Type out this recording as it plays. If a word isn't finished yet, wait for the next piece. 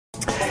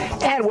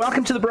And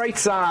welcome to the Bright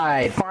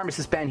Side.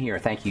 Pharmacist Ben here.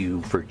 Thank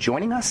you for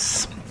joining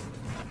us.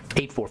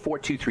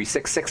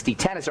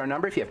 844-236-6010 is our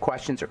number if you have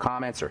questions or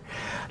comments, or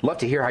love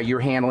to hear how you're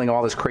handling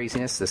all this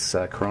craziness, this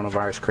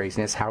coronavirus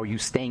craziness. How are you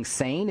staying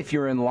sane if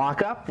you're in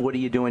lockup? What are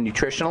you doing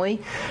nutritionally?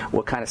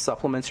 What kind of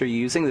supplements are you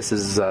using? This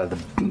is,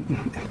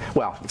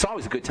 well, it's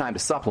always a good time to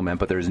supplement,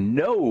 but there's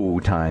no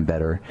time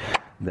better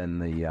than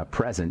the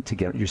present to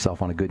get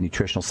yourself on a good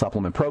nutritional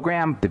supplement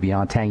program. The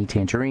Beyond Tangy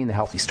Tangerine, the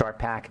Healthy Start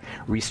Pack,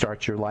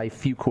 Restart Your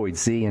Life, Fucoid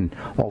Z, and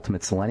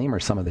Ultimate Selenium are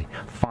some of the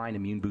fine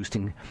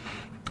immune-boosting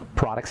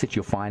products that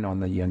you'll find on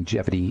the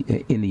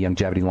Longevity in the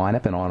Longevity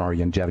lineup and on our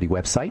Longevity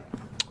website,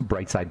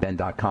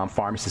 brightsideben.com,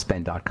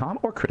 pharmacistben.com,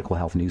 or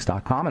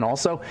criticalhealthnews.com. And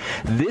also,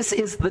 this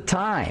is the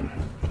time,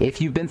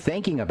 if you've been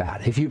thinking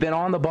about it, if you've been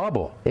on the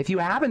bubble, if you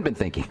haven't been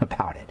thinking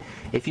about it,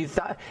 if you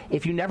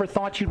never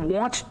thought you'd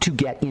want to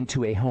get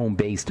into a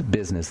home-based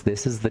business,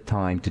 this is the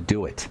time to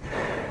do it.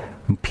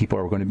 People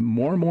are going to,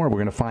 more and more, we're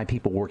going to find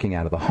people working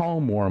out of the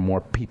home. More and more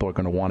people are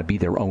going to want to be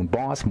their own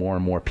boss. More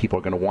and more people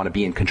are going to want to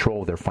be in control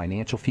of their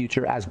financial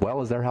future as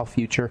well as their health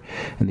future.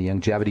 And the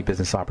Longevity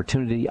Business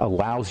Opportunity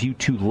allows you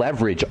to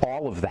leverage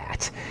all of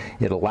that.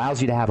 It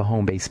allows you to have a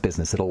home-based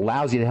business. It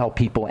allows you to help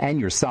people and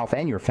yourself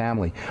and your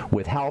family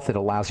with health. It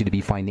allows you to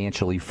be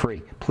financially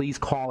free. Please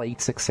call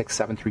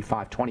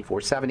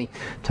 866-735-2470.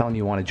 Tell them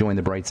you want to join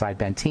the Brightside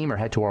Ben team, or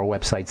head to our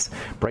websites,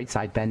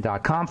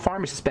 brightsideben.com,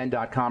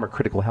 pharmacistben.com, or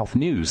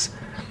criticalhealthnews.com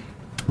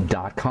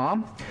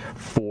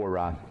for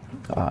all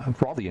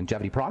the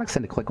Longevity products,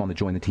 and to click on the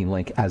Join the Team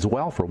link as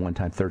well for a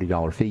one-time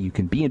 $30 fee. You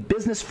can be in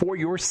business for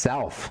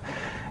yourself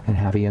and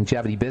have a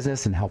longevity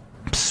business and help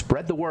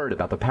spread the word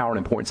about the power and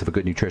importance of a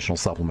good nutritional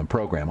supplement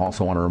program.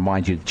 Also want to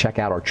remind you to check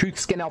out our Truth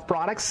Skin Health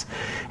products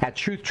at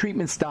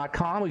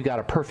truthtreatments.com. We've got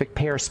a perfect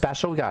pair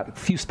special. We've got a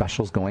few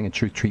specials going at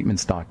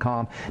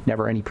truthtreatments.com.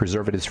 Never any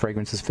preservatives,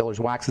 fragrances, fillers,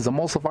 waxes,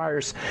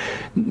 emulsifiers,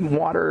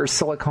 water,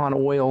 silicone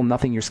oil,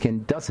 nothing your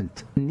skin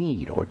doesn't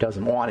need or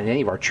doesn't want in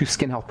any of our Truth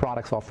Skin Health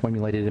products, all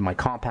formulated in my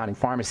compounding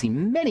pharmacy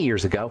many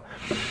years ago,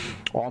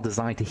 all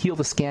designed to heal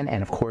the skin.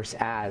 And of course,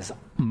 as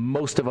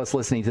most of us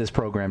listening to this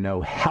program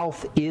know,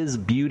 health is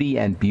beauty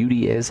and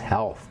beauty is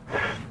health.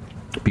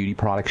 Beauty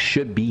products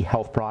should be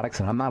health products,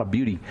 and I'm not a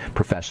beauty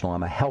professional.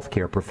 I'm a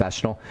healthcare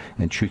professional,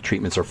 and Truth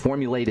Treatments are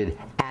formulated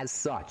as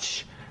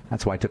such.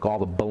 That's why I took all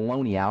the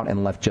baloney out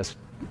and left just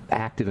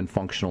active and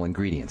functional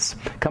ingredients.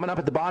 Coming up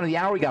at the bottom of the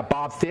hour, we got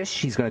Bob Fish.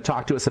 He's going to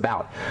talk to us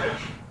about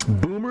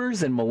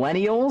boomers and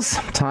millennials.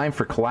 Time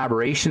for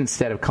collaboration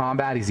instead of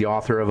combat. He's the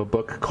author of a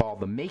book called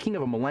The Making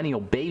of a Millennial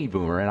Baby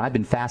Boomer, and I've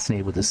been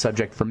fascinated with this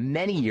subject for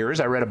many years.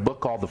 I read a book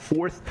called The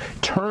Fourth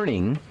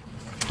Turning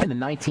in the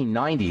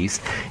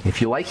 1990s. If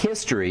you like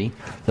history,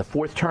 The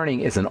Fourth Turning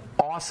is an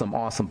awesome,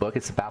 awesome book.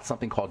 It's about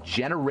something called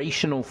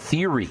generational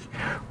theory,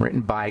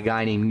 written by a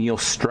guy named Neil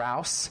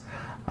Strauss.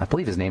 I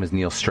believe his name is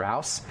Neil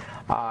Strauss.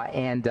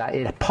 And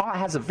it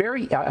has a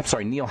very,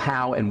 Neil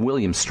Howe and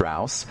William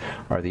Strauss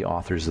are the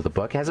authors of the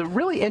book. It has a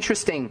really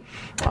interesting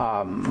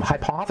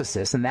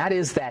hypothesis, and that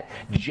is that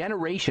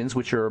generations,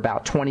 which are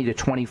about 20 to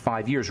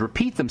 25 years,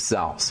 repeat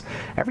themselves.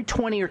 Every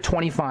 20 or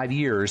 25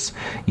 years,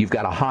 you've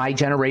got a high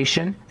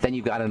generation, then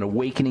you've got an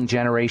awakening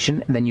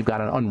generation, and then you've got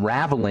an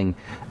unraveling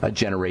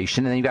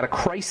generation, and then you've got a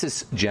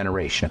crisis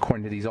generation.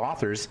 According to these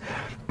authors,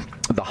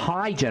 the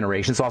high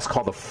generation is also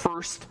called the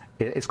first.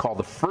 It's called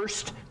the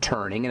first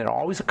turning, and it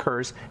always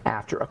occurs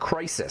after a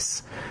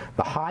crisis.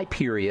 The high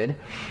period,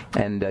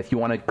 and if you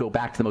want to go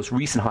back to the most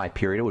recent high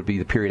period, it would be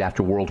the period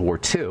after World War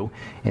II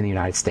in the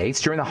United States.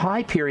 During the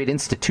high period,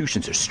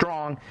 institutions are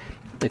strong.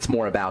 It's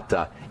more about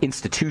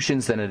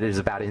institutions than it is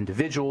about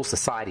individuals.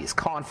 Society is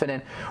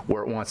confident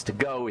where it wants to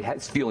go.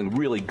 It's feeling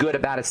really good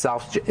about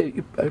itself. Just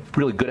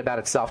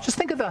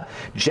think of the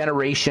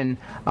generation,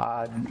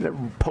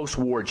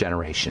 post-war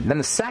generation. Then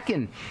the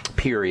second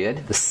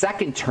period, the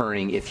second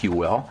turning, if you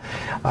will,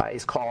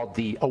 is called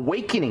the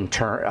awakening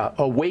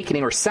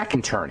or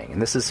second turning.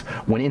 And this is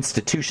when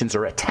institutions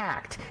are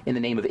attacked in the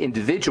name of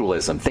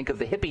individualism. Think of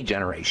the hippie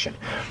generation,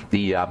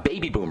 the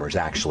baby boomers,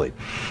 actually.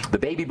 The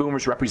baby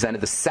boomers represented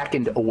the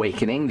second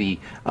awakening. They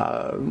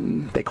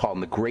call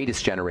them the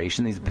greatest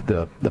generation.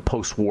 The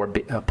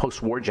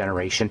post-war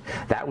generation.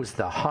 That was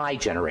the high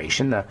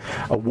generation. The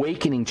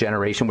awakening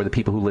generation were the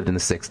people who lived in the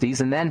 60s.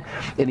 And then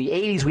in the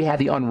 80s, we had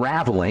the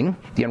unraveling.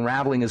 The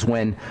unraveling is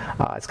when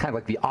it's kind of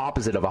like the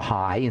opposite of a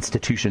high.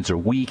 Institutions are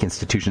weak.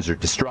 Institutions are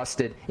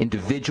distrusted.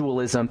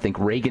 Individualism, think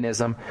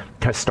Reaganism,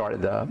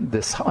 started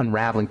this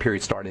unraveling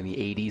period started in the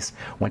 80s,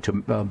 went to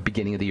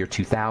beginning of the year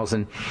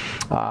 2000.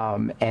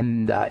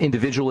 And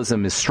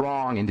individualism is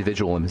strong.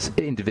 Individualism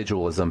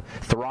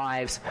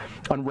thrives.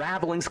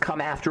 Unravelings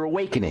come after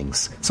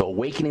awakenings. So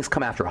awakenings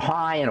come after a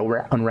high, and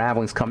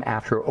unravelings come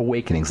after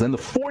awakenings. Then the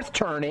fourth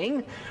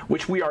turning,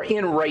 which we are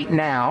in right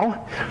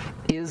now,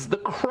 is the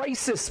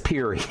crisis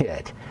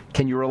period.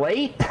 Can you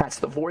relate? That's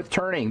the fourth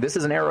turning. This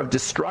is an era of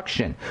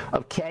destruction,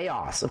 of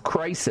chaos, of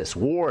crisis,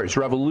 wars,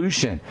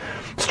 revolution.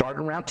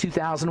 Started around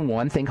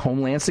 2001. Think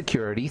Homeland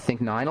Security.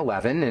 Think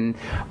 9/11, and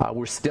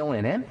we're still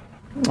in it.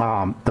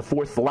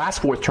 The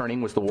last fourth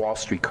turning was the Wall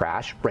Street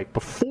crash, right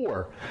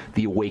before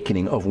the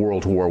awakening of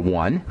World War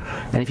I.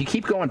 And if you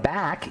keep going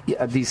back,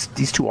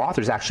 these two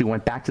authors actually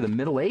went back to the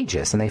Middle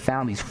Ages, and they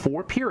found these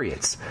four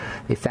periods.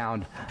 They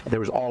found there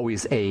was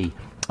always a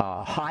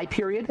high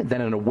period,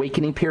 then an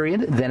awakening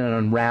period, then an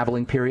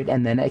unraveling period,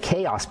 and then a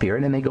chaos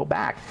period, and they go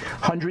back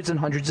hundreds and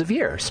hundreds of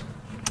years.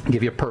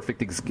 Give you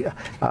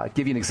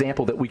an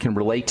example that we can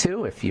relate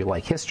to, if you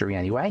like history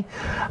anyway.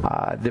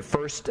 The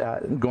first,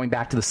 going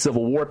back to the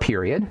Civil War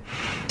period,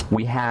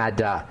 we had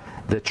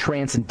the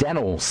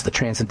Transcendentals. The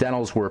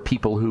Transcendentals were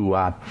people who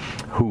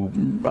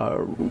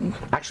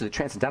actually the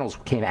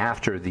Transcendentals came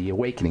after the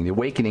Awakening. The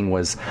Awakening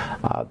was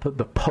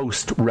the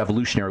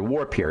post-Revolutionary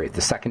War period.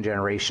 The second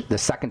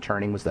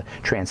turning was the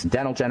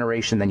Transcendental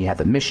generation. Then you had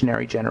the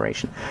Missionary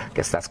generation. I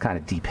guess that's kind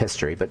of deep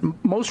history. But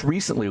most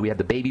recently, we had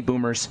the Baby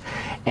Boomers,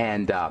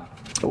 and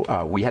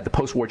we had the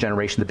post-war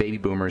generation, the Baby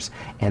Boomers,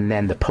 and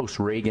then the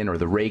post-Reagan or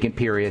the Reagan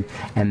period,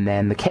 and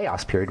then the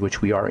Chaos period,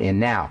 which we are in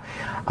now.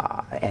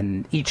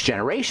 And each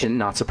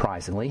generation, not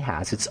surprisingly,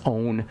 has its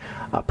own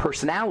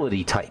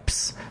personality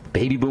types.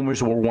 Baby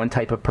Boomers were one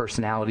type of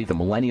personality. The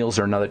Millennials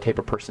are another type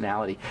of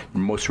personality.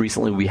 Most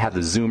recently, we have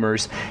the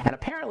Zoomers. And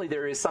apparently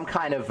there is some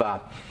kind of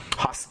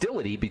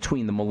hostility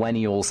between the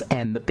Millennials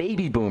and the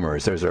Baby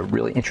Boomers. There's a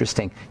really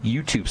interesting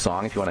YouTube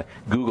song, if you want to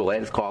Google it.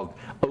 It's called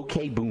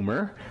OK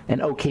Boomer.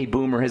 And OK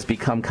Boomer has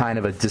become kind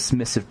of a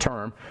dismissive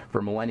term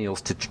for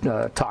Millennials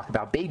to talk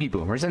about Baby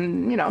Boomers.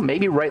 And,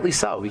 maybe rightly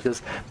so,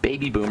 because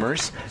Baby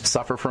Boomers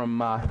suffer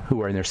from,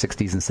 who are in their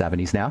 60s and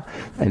 70s now,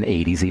 and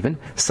 80s even,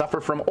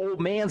 suffer from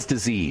old man's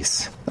disease.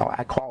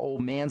 I call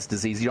old man's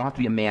disease. You don't have to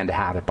be a man to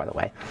have it, by the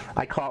way.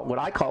 What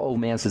I call old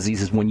man's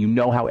disease is when you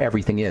know how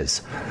everything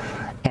is.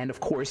 And of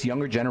course,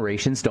 younger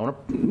generations don't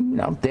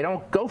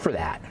go for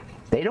that.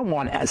 They don't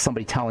want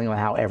somebody telling them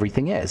how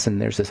everything is.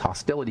 And there's this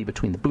hostility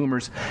between the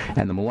boomers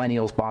and the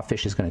millennials. Bob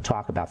Fish is going to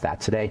talk about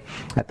that today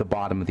at the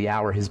bottom of the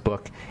hour. His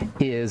book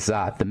is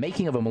The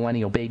Making of a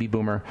Millennial Baby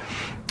Boomer,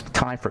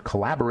 Time for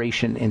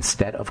Collaboration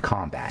Instead of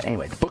Combat.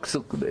 Anyway, the book's,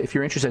 if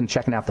you're interested in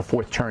checking out The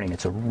Fourth Turning,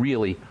 it's a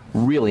really,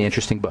 really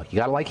interesting book. You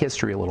got to like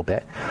history a little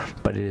bit,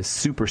 but it is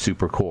super,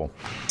 super cool.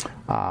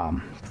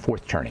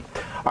 Fourth Turning.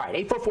 All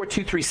right,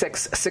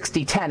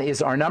 844-236-6010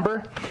 is our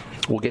number.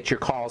 We'll get your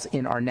calls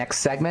in our next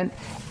segment.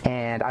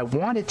 And I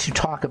wanted to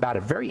talk about a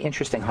very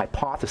interesting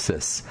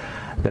hypothesis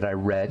that I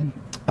read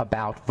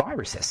about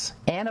viruses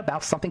and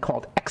about something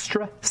called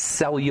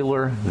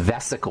extracellular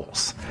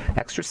vesicles.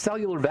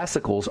 Extracellular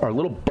vesicles are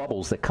little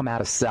bubbles that come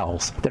out of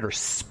cells that are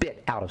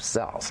spit out of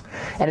cells.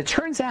 And it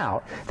turns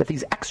out that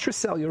these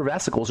extracellular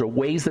vesicles are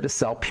ways that a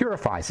cell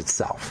purifies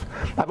itself.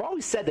 I've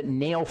always said that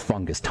nail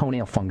fungus,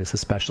 toenail fungus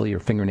especially, or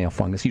fingernail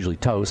fungus, usually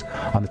toes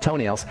on the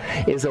toenails,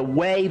 is a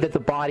way that the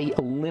body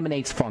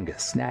eliminates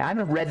fungus. Now, I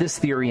haven't read this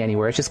theory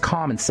anywhere. It's just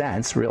common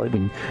sense, really,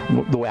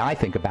 the way I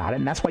think about it.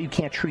 And that's why you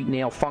can't treat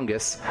nail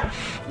fungus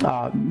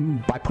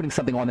by putting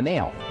something on the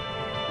nail.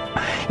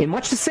 In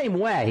much the same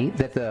way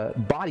that the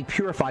body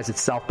purifies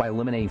itself by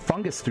eliminating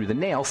fungus through the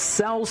nail,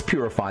 cells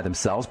purify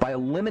themselves by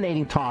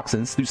eliminating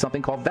toxins through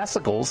something called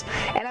vesicles.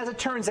 And as it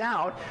turns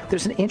out,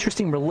 there's an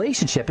interesting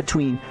relationship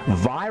between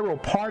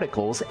viral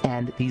particles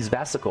and these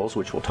vesicles,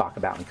 which we'll talk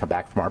about when we come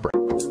back from our break.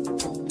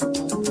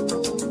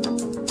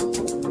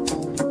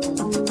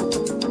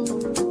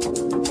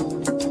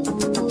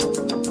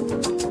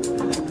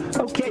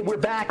 We're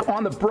back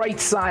on the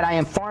bright side. I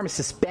am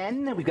Pharmacist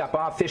Ben. We've got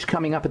Bob Fish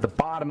coming up at the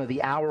bottom of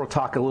the hour. We'll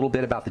talk a little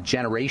bit about the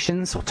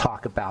generations. We'll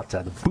talk about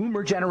the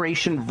boomer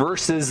generation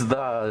versus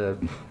the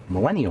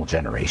millennial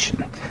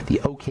generation. The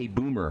OK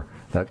Boomer,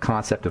 the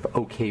concept of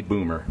OK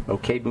Boomer.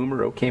 OK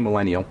Boomer, OK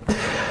Millennial.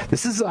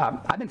 This is,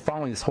 I've been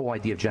following this whole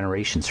idea of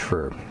generations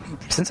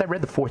since I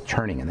read The Fourth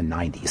Turning in the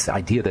 90s. The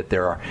idea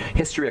that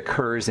history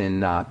occurs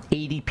in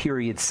 80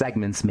 period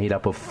segments made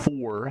up of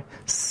 4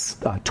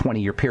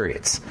 20-year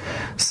periods.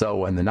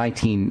 So in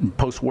the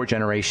post-war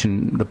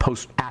generation,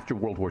 after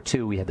World War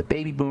II, we had the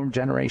baby boomer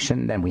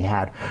generation, then we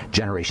had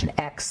Generation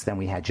X, then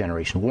we had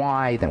Generation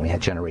Y, then we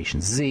had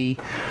Generation Z.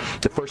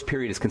 The first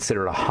period is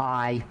considered a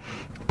high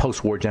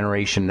post-war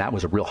generation. That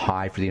was a real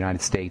high for the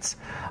United States.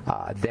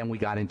 Then we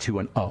got into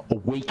an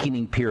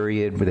awakening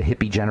period with a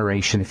hippie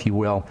generation, if you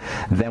will.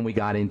 Then we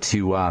got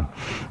into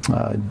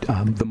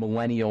the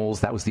millennials.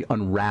 That was the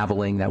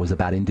unraveling. That was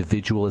about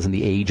individualism,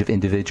 the age of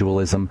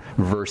individualism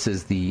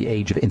versus the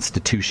age of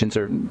institutions,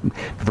 or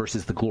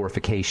versus the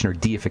glorification or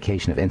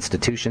deification of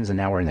institutions. And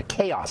now we're in the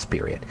chaos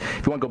period.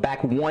 If you want to go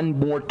back one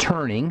more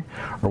turning,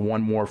 or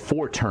one more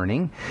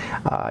foreturning,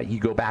 you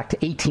go back to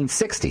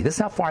 1860. This is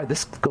how far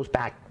this goes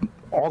back.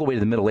 all the way to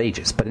the Middle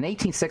Ages. But in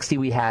 1860,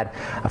 we had,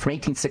 from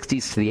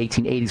 1860s to the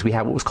 1880s, we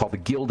had what was called the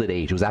Gilded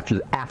Age. It was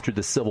after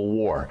the Civil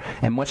War.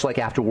 And much like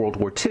after World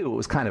War II, it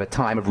was kind of a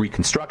time of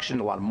reconstruction.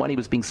 A lot of money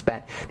was being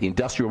spent. The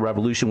Industrial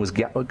Revolution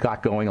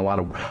got going. A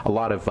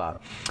lot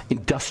of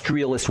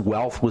industrialist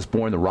wealth was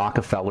born. The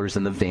Rockefellers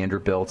and the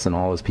Vanderbilts and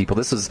all those people.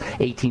 This was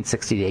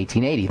 1860 to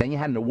 1880. Then you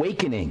had an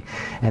awakening,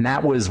 and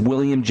that was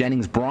William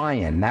Jennings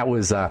Bryan. That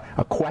was a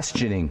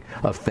questioning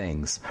of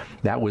things.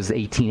 That was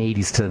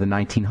 1880s to the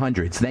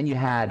 1900s. Then you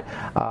had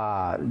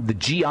the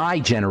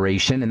GI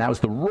generation, and that was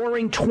the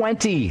Roaring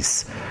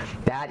Twenties.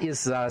 That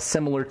is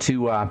similar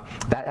to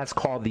that's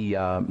called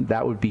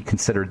that would be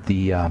considered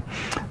the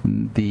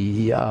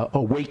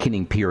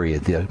awakening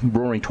period, the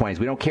Roaring Twenties.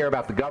 We don't care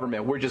about the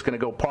government. We're just going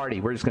to go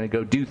party. We're just going to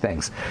go do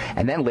things.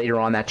 And then later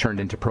on, that turned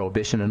into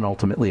Prohibition and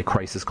ultimately a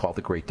crisis called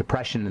the Great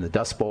Depression and the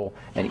Dust Bowl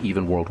and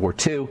even World War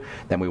II.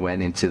 Then we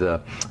went into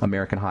the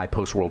American High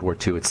post-World War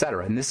II,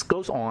 etc. And this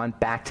goes on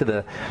back to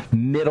the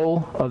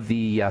middle of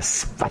the, I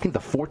think, the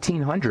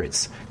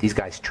 1400s. These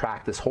guys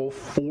track this whole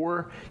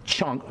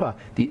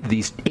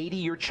these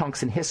 80-year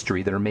chunks in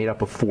history that are made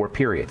up of 4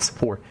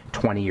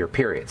 20-year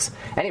periods.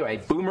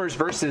 Anyway, boomers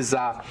versus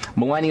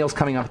millennials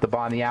coming up at the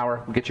bottom of the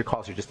hour. We'll get your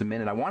calls here in just a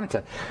minute. I wanted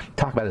to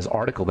talk about this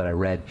article that I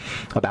read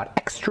about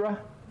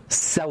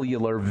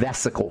extracellular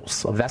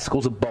vesicles. A vesicle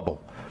is a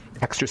bubble.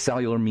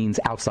 Extracellular means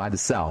outside the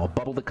cell, a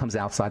bubble that comes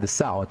outside the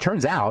cell. It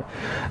turns out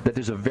that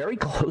there's a very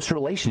close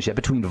relationship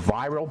between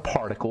viral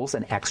particles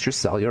and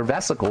extracellular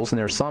vesicles, and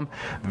there are some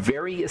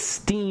very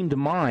esteemed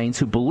minds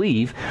who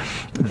believe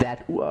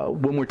that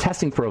when we're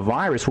testing for a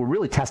virus, we're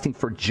really testing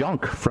for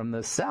junk from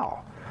the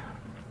cell.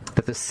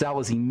 That the cell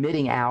is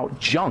emitting out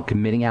junk,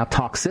 emitting out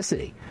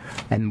toxicity.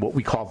 And what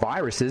we call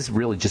viruses,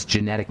 really just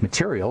genetic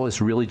material, is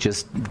really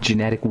just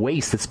genetic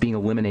waste that's being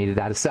eliminated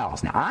out of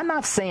cells. Now, I'm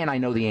not saying I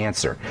know the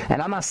answer,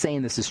 and I'm not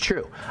saying this is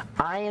true.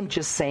 I am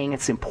just saying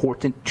it's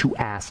important to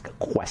ask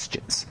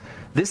questions.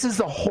 This is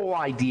the whole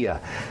idea.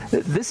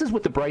 This is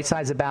what the Bright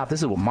Side's about.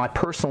 This is what my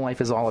personal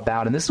life is all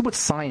about. And this is what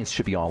science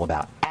should be all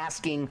about,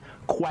 asking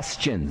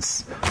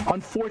questions.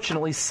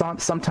 Unfortunately,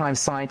 sometimes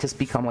scientists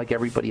become like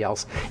everybody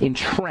else,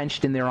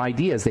 entrenched in their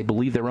ideas. They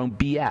believe their own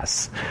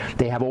BS.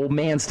 They have old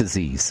man's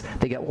disease.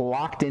 They get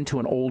locked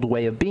into an old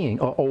way of being,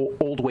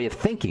 old way of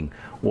thinking,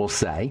 we'll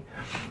say,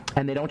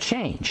 and they don't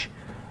change.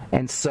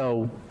 And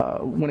so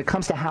when it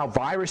comes to how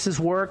viruses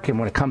work and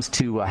when it comes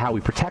to how we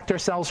protect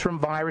ourselves from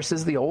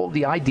viruses, the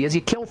idea is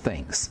you kill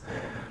things.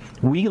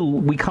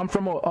 We come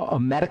from a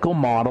medical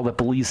model that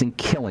believes in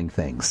killing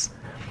things.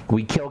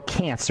 We kill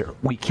cancer.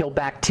 We kill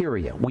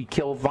bacteria. We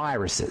kill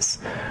viruses.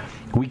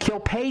 We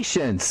kill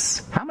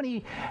patients. How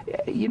many,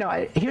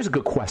 here's a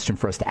good question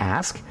for us to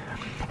ask.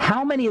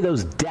 How many of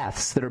those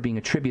deaths that are being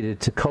attributed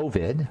to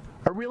COVID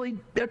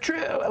are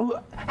true?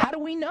 How do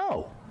we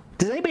know?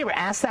 Does anybody ever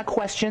ask that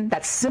question?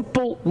 That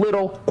simple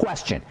little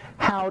question.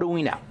 How do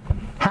we know?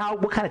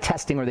 What kind of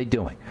testing are they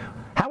doing?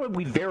 How are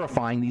we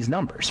verifying these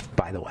numbers,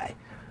 by the way?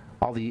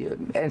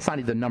 And it's not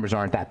even the numbers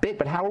aren't that big,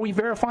 but how are we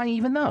verifying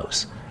even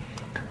those?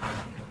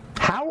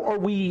 How are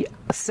we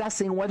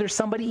assessing whether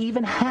somebody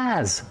even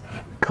has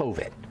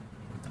COVID?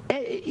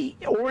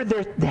 Or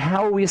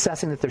how are we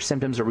assessing that their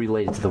symptoms are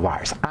related to the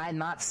virus? I'm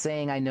not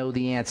saying I know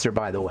the answer,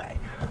 by the way.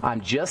 I'm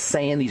just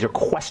saying these are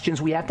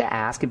questions we have to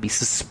ask and be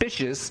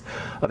suspicious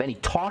of any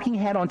talking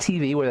head on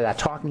TV, whether that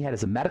talking head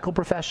is a medical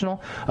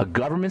professional, a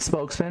government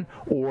spokesman,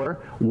 or,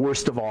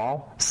 worst of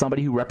all,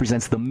 somebody who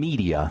represents the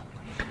media.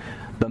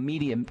 The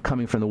media,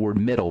 coming from the word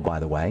middle, by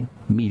the way.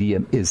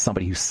 Media is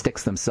somebody who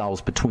sticks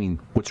themselves between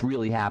what's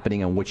really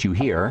happening and what you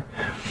hear.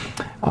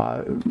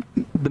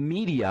 The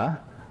media,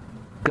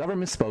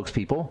 government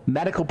spokespeople,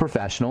 medical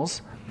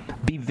professionals,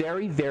 be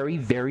very, very,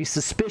 very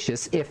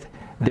suspicious if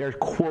they're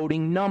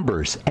quoting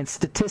numbers and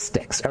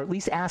statistics, or at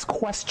least ask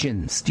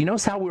questions. Do you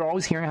notice how we're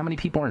always hearing how many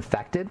people are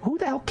infected? Who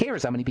the hell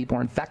cares how many people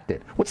are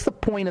infected? What's the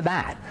point of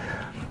that?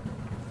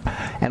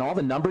 And all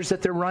the numbers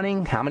that they're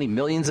running, how many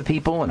millions of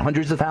people and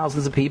hundreds of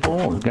thousands of people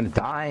are going to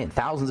die and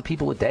thousands of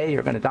people a day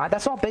are going to die,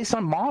 that's all based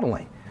on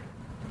modeling.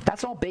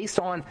 That's all based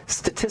on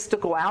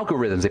statistical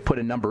algorithms. They put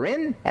a number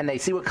in and they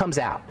see what comes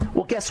out.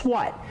 Well, guess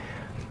what?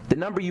 The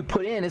number you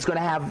put in is going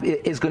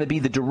to be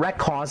the direct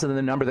cause of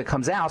the number that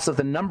comes out. So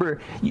the number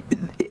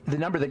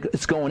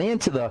that's going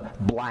into the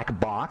black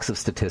box of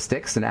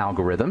statistics and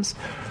algorithms,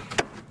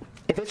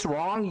 if it's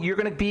wrong,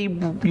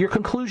 your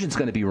conclusion's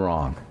going to be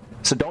wrong.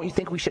 So don't you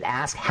think we should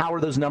ask, how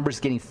are those numbers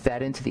getting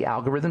fed into the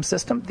algorithm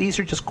system? These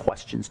are just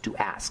questions to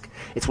ask.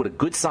 It's what a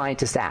good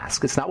scientist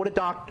asks. It's not what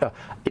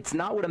it's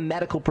not what a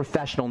medical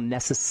professional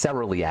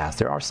necessarily asks.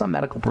 There are some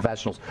medical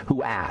professionals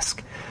who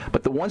ask.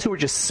 But the ones who are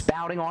just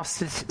spouting off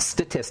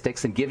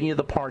statistics and giving you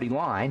the party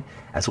line,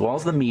 as well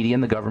as the media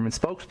and the government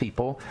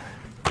spokespeople,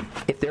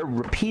 if they're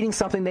repeating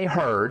something they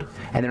heard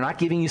and they're not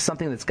giving you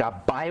something that's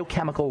got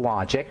biochemical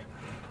logic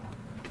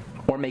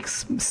or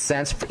makes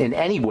sense in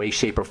any way,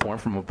 shape, or form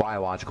from a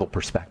biological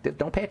perspective,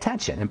 don't pay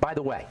attention. And by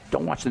the way,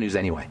 don't watch the news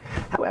anyway.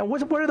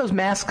 What are those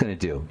masks going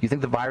to do? You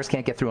think the virus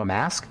can't get through a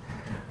mask?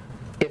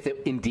 if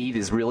it indeed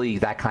is really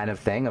that kind of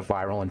thing, a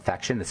viral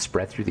infection that's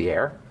spread through the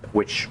air,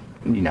 which,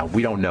 we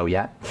don't know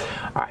yet.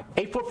 All right,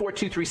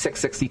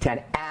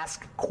 844-236-6010.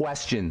 Ask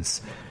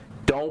questions.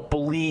 Don't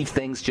believe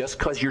things just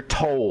because you're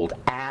told.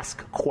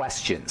 Ask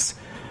questions.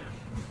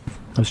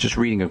 I was just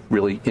reading a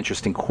really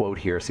interesting quote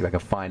here. See if I can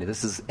find it.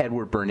 This is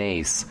Edward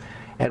Bernays.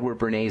 Edward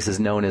Bernays is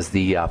known as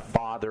the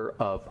father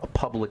of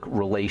public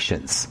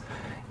relations.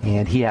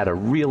 And he had a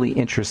really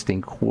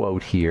interesting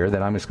quote here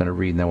that I'm just going to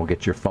read, and then we'll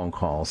get your phone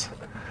calls.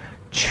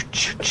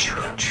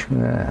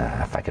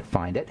 If I could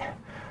find it.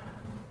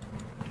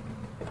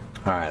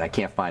 All right, I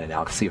can't find it now.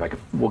 I'll see if I can.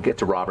 We'll get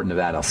to Robert in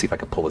Nevada. I'll see if I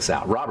can pull this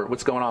out. Robert,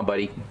 what's going on,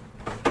 buddy?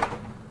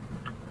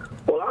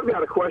 Well, I've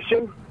got a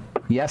question.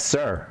 Yes,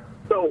 sir.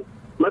 So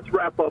let's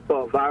wrap up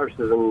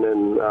viruses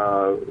and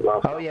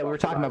oh, yeah, we were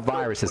talking about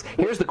viruses.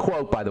 Here's the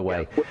quote, by the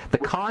way. The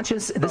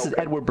conscious, this is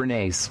Edward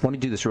Bernays. Let me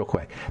do this real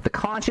quick. The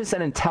conscious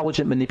and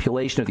intelligent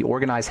manipulation of the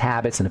organized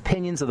habits and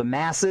opinions of the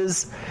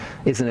masses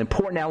is an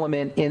important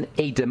element in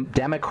a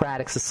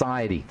democratic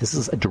society. This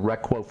is a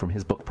direct quote from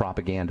his book,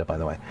 Propaganda, by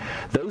the way.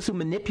 Those who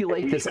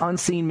manipulate this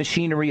unseen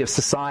machinery of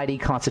society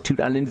constitute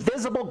an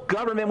invisible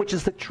government, which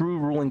is the true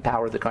ruling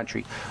power of the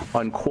country,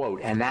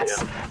 unquote. And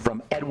that's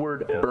from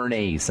Edward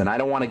Bernays. And I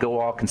don't want to go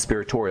all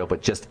conspiratorial,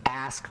 but just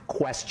ask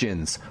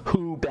questions.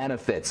 Who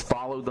benefits?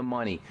 Follow the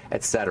money,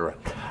 etc.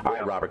 All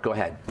right, Robert, go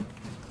ahead.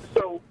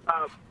 So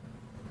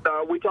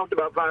we talked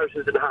about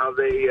viruses and how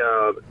they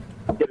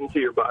get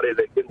into your body,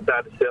 they get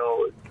inside the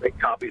cell, make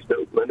copies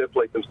to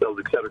manipulate themselves,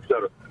 etc.,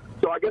 etc.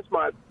 So I guess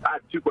I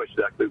have two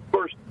questions, actually.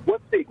 First,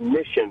 what's the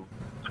ignition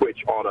switch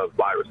on a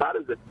virus? How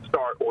does it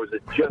start, or is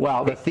it just...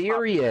 Well, the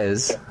theory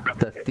is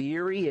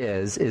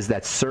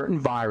that certain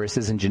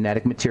viruses and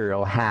genetic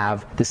material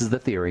have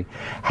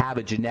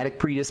a genetic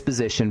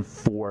predisposition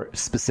for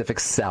specific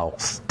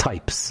cells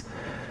types.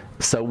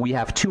 So we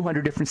have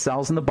 200 different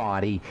cells in the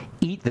body.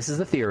 This is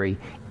the theory.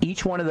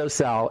 Each one of those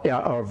cells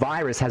or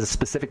virus has a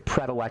specific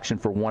predilection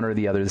for one or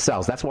the other of the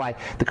cells. That's why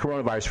the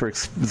coronavirus, for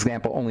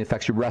example, only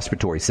affects your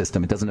respiratory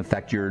system. It doesn't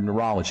affect your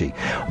neurology.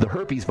 The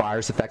herpes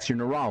virus affects your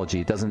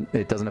neurology. It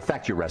doesn't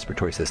affect your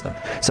respiratory system.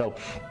 So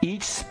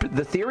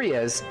the theory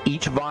is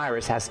each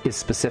virus is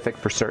specific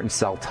for certain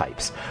cell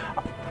types.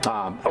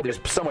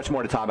 There's so much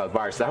more to talk about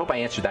viruses. I hope I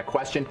answered that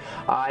question.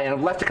 And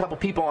I've left a couple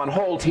people on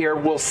hold here.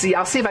 We'll see.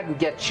 I'll see if I can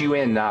get you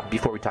in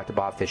before we talk to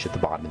Bob Fish at the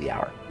bottom of the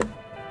hour.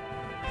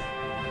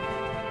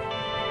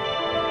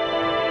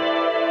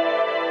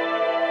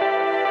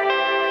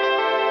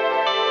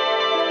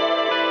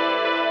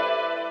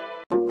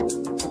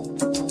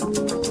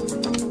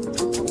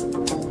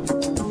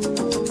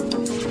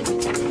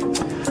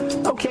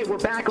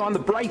 On the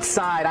bright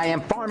side, I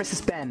am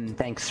Pharmacist Ben.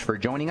 Thanks for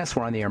joining us.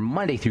 We're on the air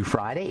Monday through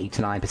Friday, 8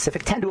 to 9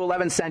 Pacific, 10 to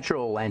 11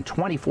 Central, and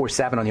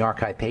 24/7 on the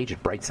archive page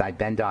at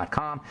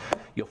brightsideben.com.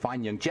 You'll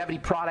find longevity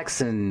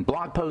products and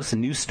blog posts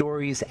and news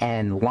stories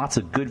and lots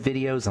of good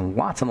videos and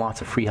lots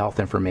of free health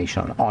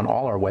information on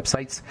all our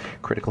websites,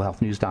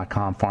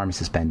 criticalhealthnews.com,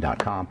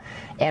 pharmacistben.com,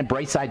 and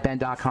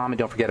brightsideben.com. And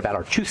don't forget about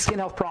our Truth Skin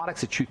Health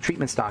products at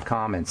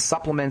truthtreatments.com and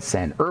supplements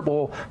and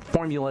herbal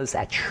formulas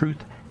at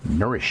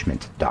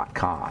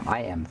truthnourishment.com.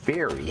 I am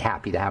very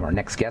happy to have our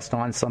next guest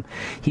on.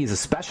 He's a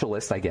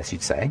specialist, I guess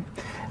you'd say,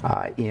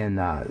 in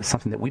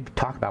something that we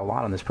talk about a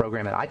lot on this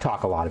program, and I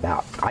talk a lot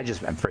about. I'm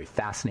very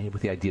fascinated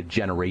with the idea of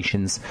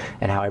generations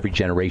and how every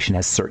generation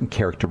has certain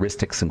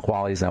characteristics and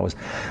qualities. And I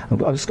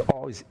was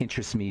always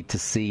interested me to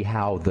see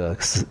how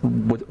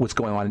what's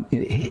going on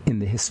in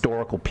the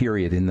historical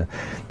period, in the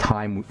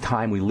time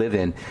we live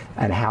in,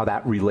 and how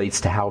that relates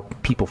to how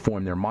people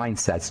form their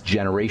mindsets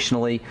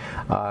generationally.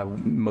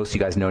 Most of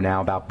you guys know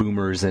now about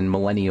boomers and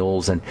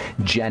millennials and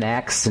Gen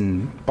X,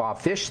 and Bob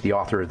Fish, the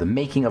author of The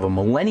Making of a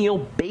Millennial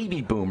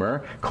Baby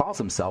Boomer, calls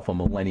himself a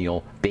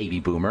millennial baby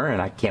boomer,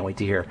 and I can't wait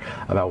to hear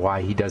about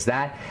why he does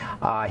that.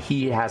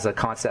 He has a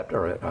concept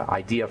or an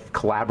idea of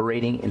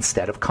collaborating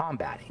instead of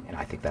combating, and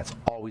I think that's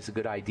always a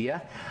good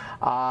idea.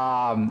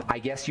 I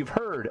guess you've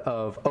heard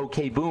of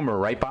OK Boomer,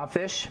 right, Bob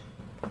Fish?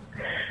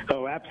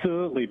 Oh,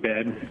 absolutely,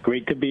 Ben.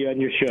 Great to be on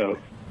your show.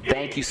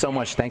 Thank you so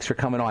much. Thanks for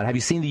coming on. Have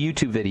you seen the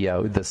YouTube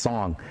video, the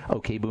song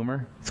OK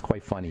Boomer? It's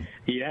quite funny.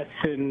 Yes,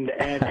 and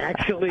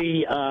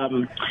actually,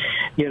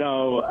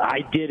 I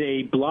did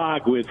a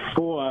blog with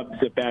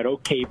Forbes about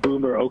OK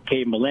Boomer,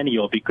 OK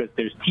Millennial, because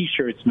there's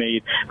T-shirts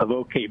made of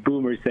OK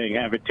Boomer saying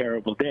 "Have a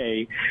terrible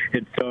day,"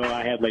 and so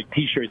I had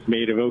T-shirts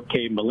made of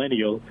OK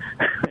Millennial.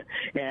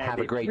 And have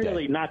a great it's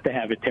really day. Not to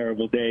have a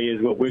terrible day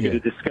is what we're going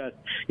to discuss.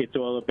 It's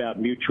all about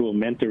mutual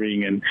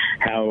mentoring and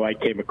how I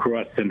came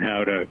across and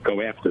how to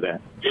go after that.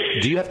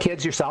 Do you have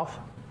kids yourself?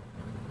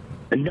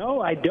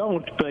 No, I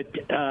don't. But,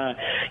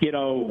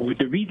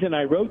 the reason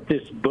I wrote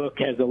this book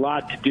has a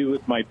lot to do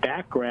with my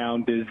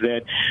background is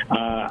that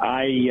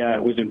I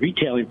was in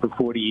retailing for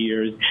 40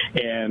 years,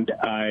 and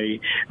I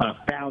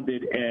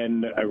founded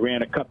and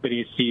ran a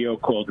company as CEO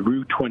called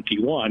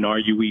RUE21,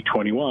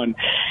 RUE21,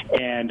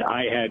 and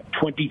I had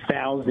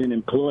 20,000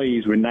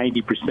 employees where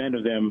 90%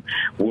 of them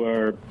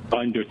were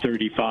under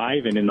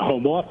 35, and in the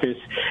home office,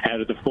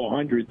 out of the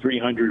 400,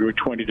 300 were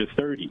 20 to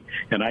 30.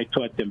 And I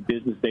taught them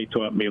business, they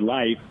taught me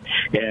life.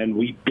 And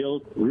we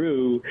built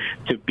Rue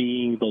to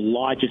being the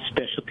largest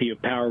specialty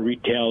apparel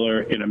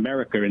retailer in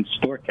America in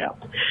store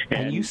count,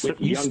 and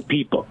with young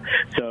people.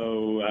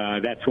 So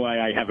that's why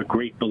I have a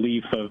great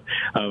belief of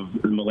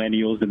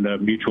millennials and the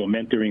mutual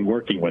mentoring,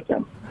 working with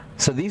them.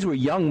 So these were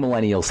young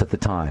millennials at the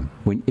time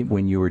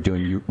when you were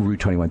doing Rue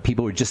 21.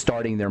 People were just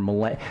starting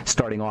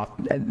off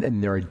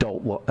in their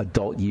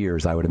adult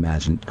years, I would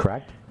imagine.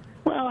 Correct?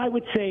 Well, I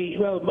would say,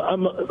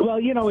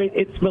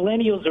 it's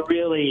millennials are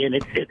really,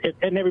 and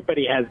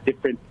everybody has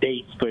different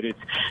dates, but it's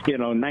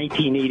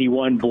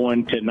 1981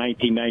 born to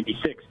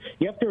 1996.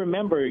 You have to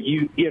remember,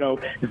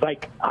 it's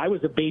like I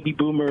was a baby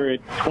boomer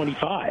at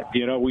 25.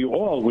 We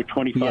all were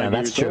 25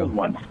 years old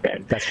once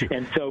then. That's true.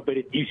 And so, but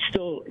you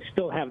still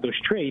have those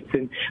traits.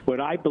 And what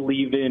I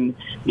believe in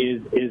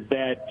is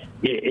that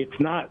it's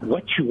not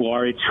what you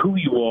are, it's who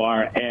you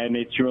are, and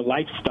it's your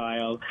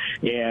lifestyle.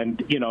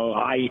 And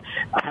I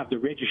have the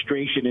registration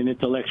and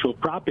intellectual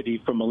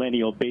property from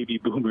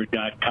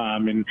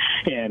millennialbabyboomer.com,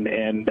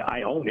 and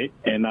I own it,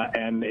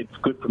 and it's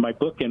good for my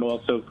book and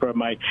also for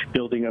my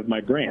building of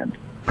my brand.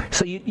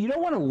 So you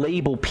don't want to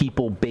label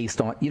people based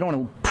on, you don't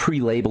want to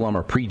pre-label them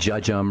or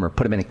prejudge them or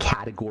put them in a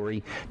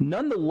category.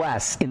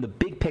 Nonetheless, in the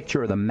big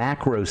picture or the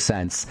macro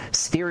sense,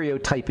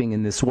 stereotyping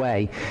in this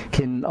way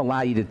can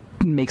allow you to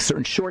make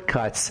certain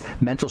shortcuts,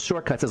 mental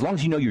shortcuts, as long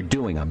as you know you're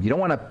doing them. You don't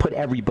want to put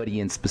everybody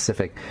in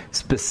specific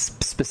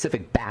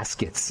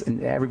baskets,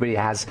 and everybody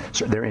has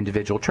their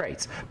individual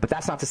traits. But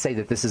that's not to say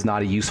that this is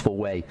not a useful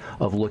way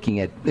of looking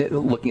at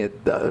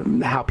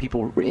how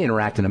people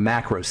interact in a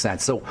macro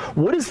sense. So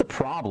what is the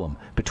problem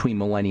between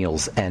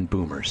millennials and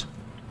boomers?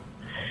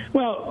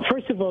 Well,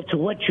 first of all, to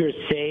what you're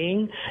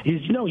saying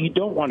is, you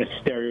don't want to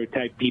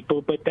stereotype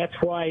people, but that's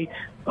why,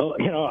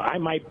 I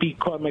might be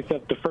calling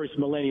myself the first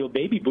millennial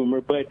baby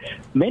boomer, but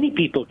many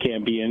people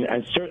can be,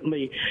 and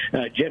certainly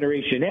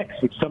Generation X,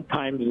 which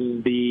sometimes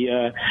is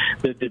the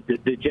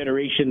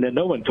generation that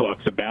no one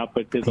talks about,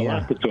 but there's a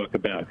lot to talk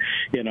about,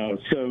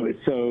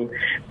 So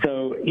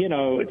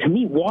to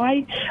me,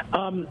 why?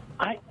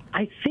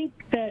 I think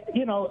that,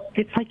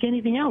 it's like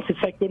anything else.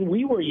 It's like when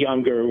we were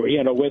younger,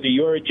 whether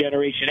you're a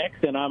Generation X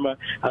and I'm a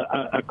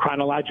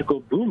chronological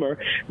boomer,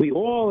 we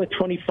all at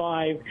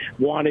 25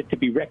 wanted to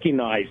be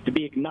recognized, to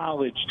be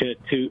acknowledged,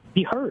 to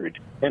be heard.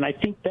 And I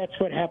think that's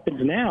what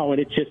happens now,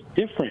 and it's just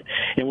different.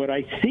 And what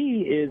I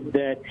see is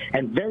that,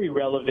 and very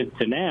relevant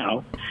to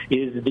now,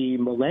 is the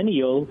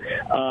millennial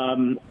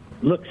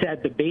looks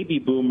at the baby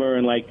boomer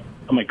and like,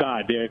 oh my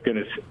God, they're going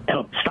to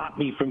help stop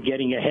me from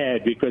getting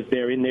ahead because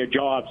they're in their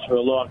jobs for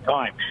a long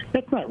time.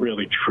 That's not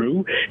really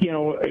true.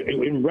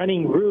 In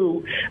running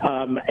Rue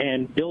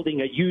and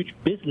building a huge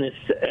business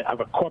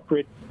of a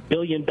corporate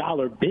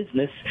billion-dollar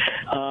business,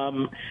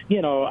 I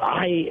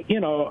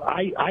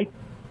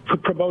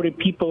promoted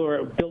people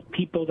or built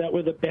people that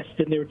were the best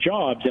in their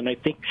jobs, and I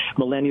think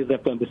millennials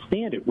have to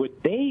understand it. What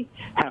they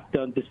have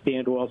to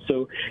understand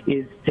also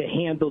is to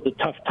handle the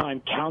tough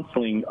time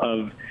counseling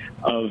of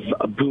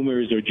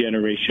boomers or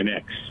Generation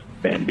X,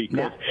 and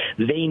because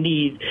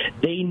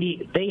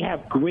they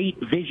have great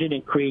vision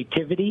and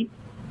creativity,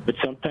 but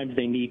sometimes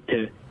they need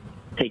to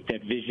take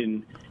that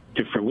vision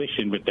to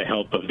fruition with the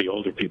help of the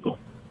older people.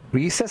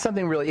 Well, you said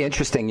something really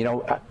interesting.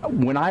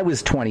 When I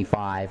was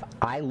 25,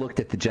 I looked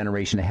at the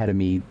generation ahead of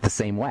me the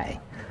same way.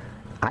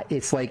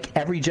 It's like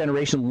every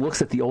generation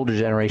looks at the older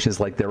generations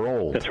like they're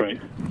old. That's right.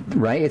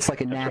 Right? It's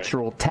like a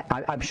natural.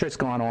 I'm sure it's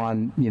gone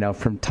on,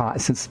 from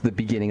since the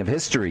beginning of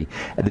history.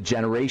 The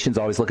generations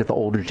always look at the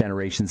older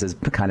generations as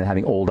kind of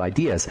having old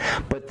ideas.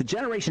 But the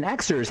Generation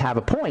Xers have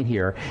a point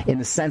here in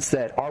the sense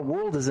that our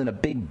world is in a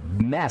big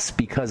mess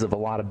because of a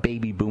lot of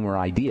baby boomer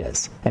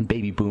ideas and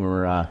baby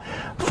boomer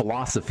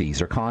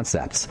philosophies or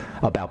concepts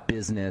about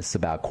business,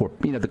 about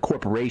the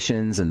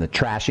corporations and the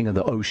trashing of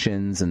the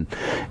oceans and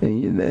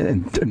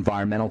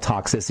environmental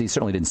toxicity.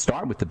 Certainly didn't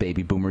start with the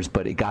baby boomers,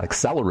 but it got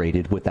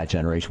accelerated with that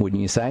generation,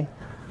 wouldn't you say?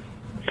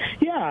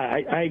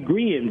 Yeah, I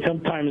agree. And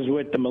sometimes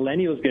what the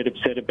millennials get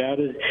upset about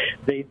is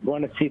they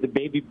want to see the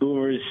baby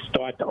boomers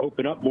start to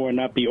open up more and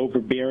not be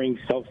overbearing,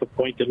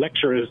 self-appointed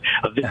lecturers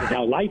of this is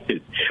how life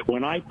is.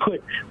 When I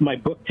put my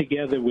book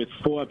together with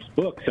Forbes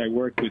Books, I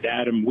worked with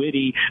Adam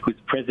Whitty, who's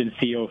president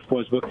and CEO of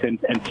Forbes Books, and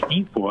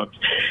Steve Forbes,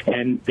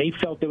 and they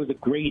felt there was a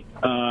great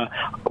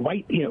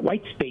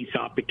white space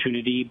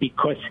opportunity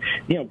because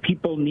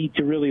people need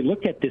to really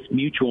look at this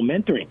mutual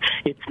mentoring.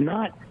 It's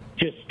not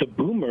just the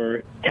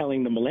boomer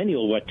telling the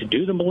millennial what to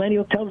do. The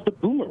millennial tells the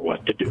boomer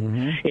what to do.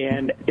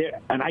 And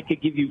I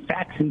could give you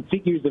facts and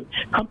figures of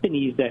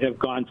companies that have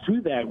gone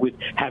through that with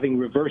having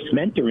reverse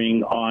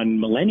mentoring on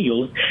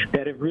millennials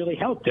that have really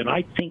helped. And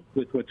I think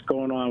with what's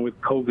going on with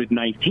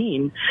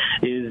COVID-19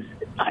 is,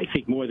 I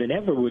think more than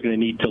ever, we're going to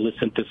need to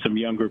listen to some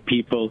younger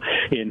people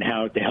in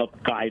how to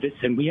help guide us.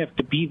 And we have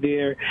to be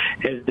there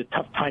as the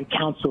tough time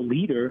council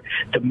leader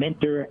to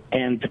mentor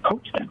and to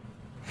coach them.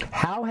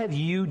 How have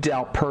you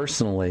dealt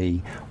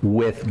personally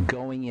with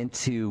going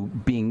into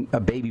being a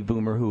baby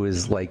boomer who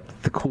is like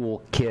the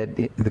cool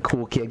kid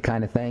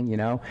kind of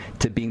thing,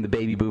 to being the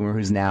baby boomer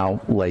who's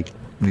now like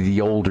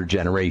the older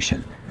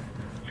generation?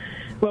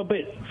 Well,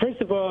 but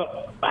first of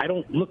all, I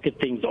don't look at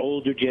things,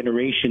 older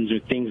generations or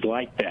things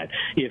like that.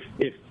 If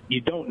you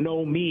don't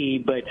know me,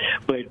 but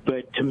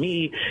to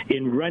me,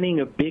 in running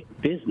a big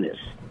business,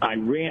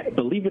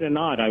 believe it or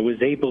not, I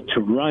was able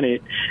to run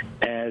it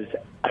as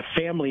a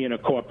family and a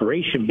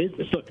corporation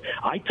business. Look,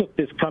 I took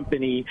this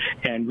company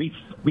and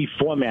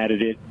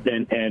reformatted it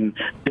and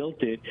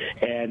built it,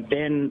 and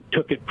then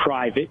took it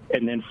private,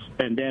 and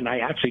then I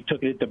actually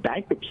took it into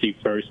bankruptcy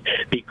first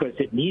because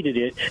it needed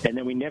it, and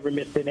then we never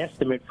missed an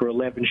estimate for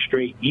 11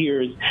 straight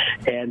years,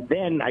 and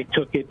then I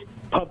took it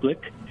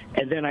public.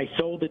 And then I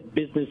sold the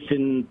business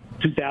in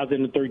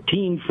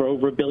 2013 for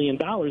over $1 billion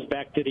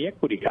back to the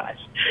equity guys.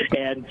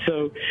 And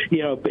so,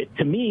 but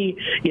to me,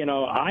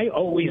 I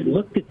always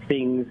looked at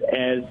things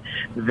as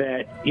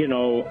that,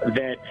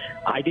 that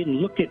I didn't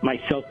look at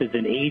myself as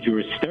an age or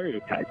a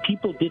stereotype.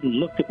 People didn't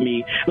look at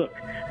me. Look,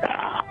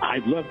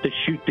 I'd love to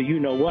shoot the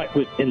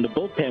in the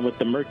bullpen with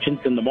the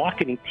merchants and the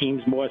marketing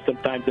teams more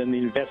sometimes than the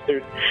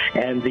investors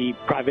and the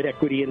private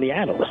equity and the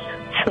analysts.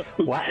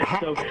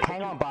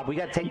 Hang on, Bob. We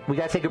got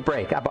to take a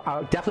break.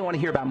 I definitely want to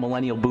hear about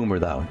Millennial Boomer,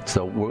 though.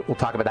 So we'll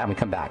talk about that when we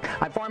come back.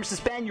 I'm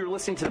Pharmacist Ben. You're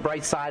listening to The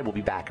Bright Side. We'll be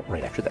back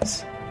right after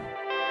this.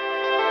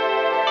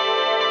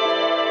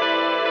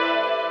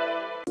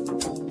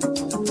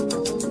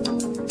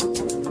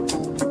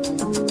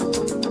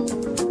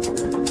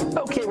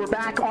 Okay, we're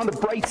back on The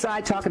Bright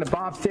Side talking to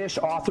Bob Fish,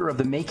 author of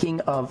The Making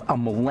of a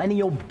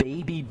Millennial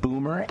Baby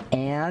Boomer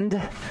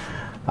and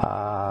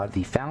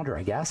the founder,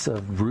 I guess,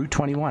 of Rue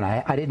 21.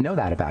 I didn't know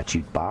that about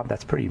you, Bob.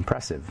 That's pretty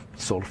impressive.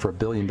 Sold for $1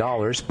 billion.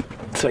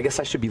 So I guess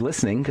I should be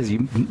listening because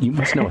you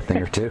must know a thing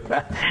or two.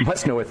 You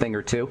must know a thing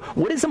or two.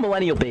 What is a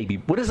millennial baby?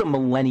 What is a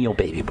millennial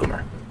baby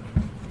boomer?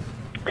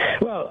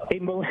 Well, a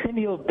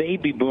millennial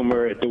baby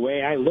boomer, the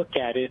way I look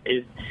at it,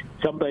 is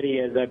somebody,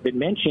 as I've been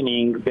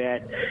mentioning,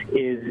 that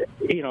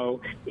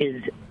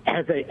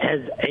has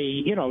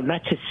a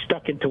not just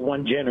stuck into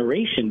one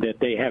generation, that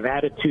they have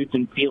attitudes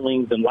and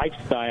feelings and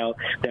lifestyle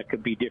that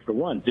could be different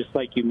ones. Just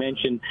like you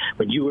mentioned,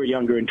 when you were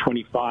younger in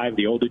 25,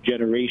 the older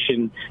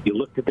generation, you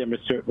looked at them a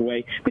certain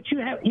way, but you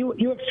have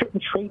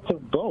certain traits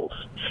of both.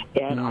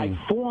 And I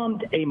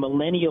formed a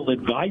millennial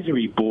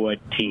advisory board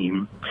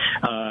team,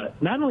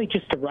 not only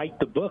just to write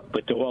the book,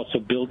 but to also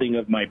building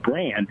of my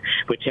brand,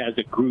 which has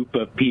a group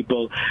of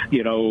people,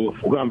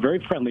 who I'm very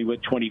friendly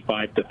with,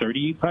 25 to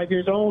 35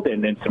 years old,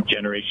 and then some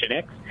Generation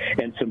X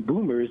and some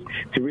boomers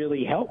to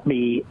really help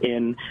me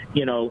in,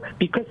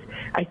 because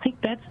I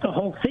think that's the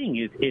whole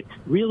thing. It's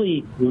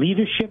really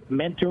leadership,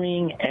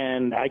 mentoring,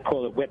 and I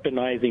call it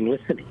weaponizing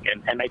listening.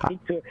 And I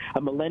think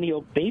a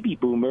millennial baby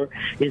boomer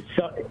is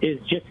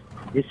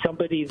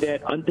somebody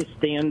that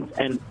understands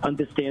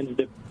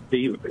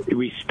the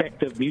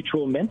respect of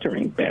mutual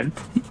mentoring, Ben.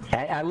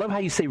 I love how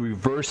you say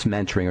reverse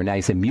mentoring, or now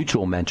you say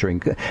mutual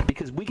mentoring,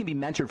 because we can be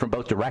mentored from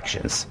both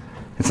directions.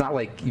 It's not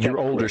like you're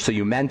older, so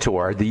you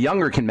mentor. The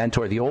younger can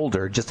mentor the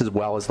older just as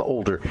well as the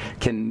older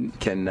can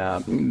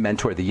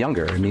mentor the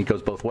younger. I mean, it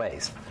goes both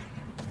ways.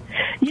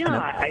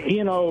 Yeah,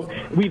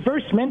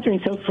 reverse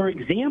mentoring. So, for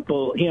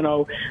example,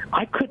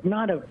 I could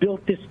not have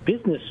built this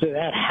business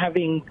without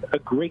having a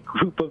great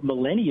group of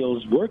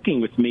millennials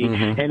working with me,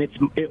 and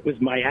it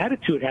was my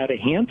attitude how to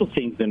handle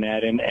things in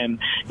that. And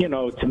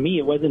to me,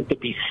 it wasn't to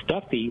be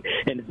stuffy,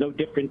 and it's no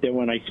different than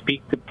when I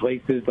speak to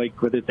places like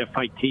whether it's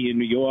FIT in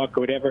New York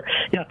or whatever.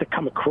 You have to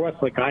come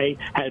across like I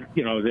had,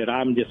 that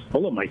I'm just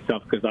full of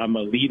myself because I'm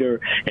a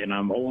leader and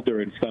I'm older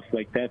and stuff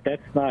like that.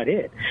 That's not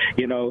it.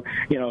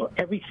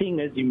 Everything,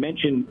 as you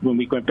mentioned when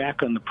we went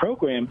back on the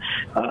program,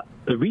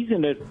 the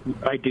reason that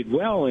I did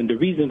well and the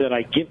reason that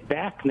I give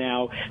back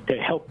now to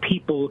help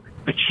people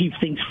achieve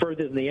things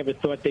further than they ever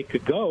thought they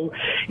could go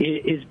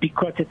is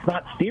because it's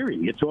not theory.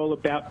 It's all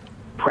about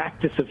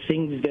practice of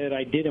things that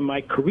I did in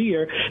my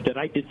career, that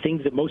I did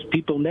things that most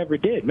people never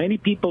did. Many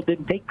people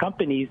didn't take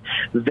companies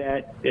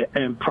that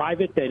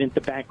private, that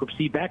into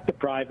bankruptcy, back to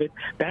private,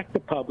 back to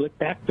public,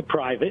 back to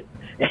private,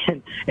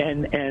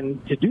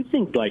 and to do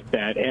things like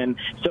that. And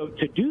so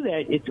to do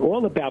that, it's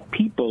all about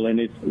people and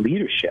it's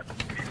leadership.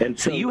 And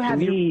so you have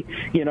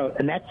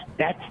and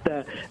that's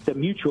the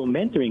mutual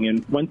mentoring.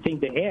 And one thing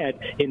to add,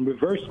 in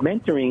reverse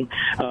mentoring,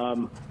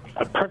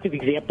 a perfect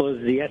example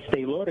is the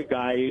Estee Lauder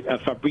guy,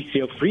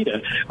 Fabrizio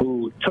Frida,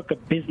 who took a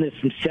business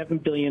from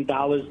 $7 billion to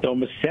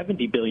almost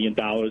 $70 billion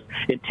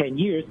in 10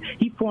 years.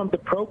 He formed a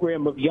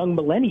program of young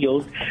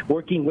millennials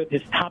working with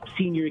his top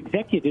senior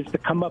executives to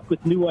come up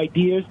with new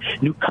ideas,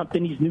 new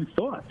companies, new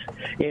thoughts.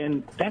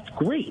 And that's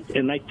great.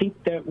 And I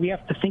think that we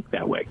have to think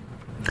that way.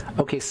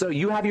 Okay, so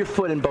you have your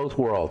foot in both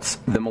worlds,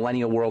 the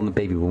millennial world and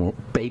the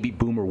baby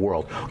boomer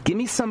world. Give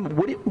me some,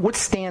 what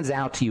stands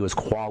out to you as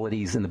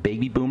qualities in the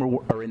baby boomer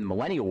or in the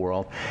millennial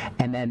world,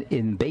 and then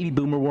in baby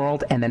boomer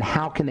world, and then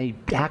how can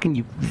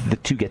the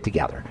two get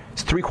together?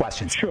 It's 3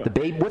 questions. Sure.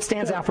 What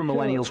stands out for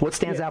millennials? What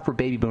stands out for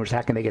baby boomers?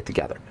 How can they get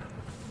together?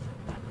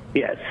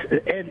 Yes.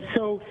 And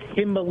so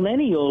in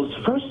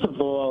millennials, first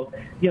of all,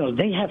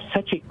 they have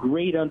such a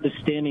great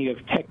understanding of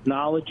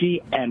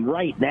technology, and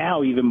right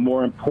now, even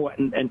more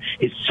important, and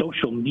is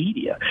social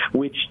media,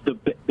 which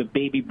the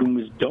baby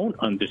boomers don't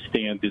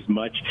understand as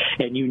much,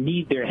 and you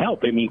need their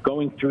help. I mean,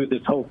 going through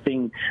this whole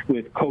thing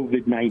with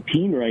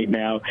COVID-19 right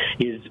now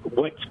is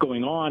what's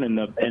going on, and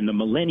the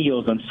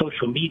millennials on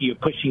social media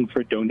pushing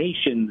for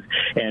donations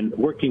and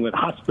working with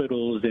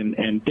hospitals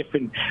and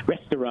different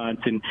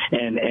restaurants and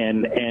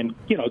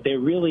they're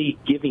really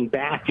giving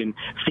back and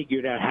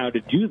figured out how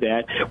to do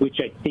that, which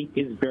I think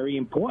is very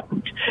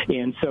important.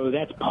 And so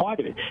that's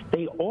part of it.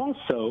 They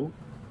also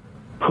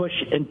push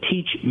and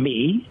teach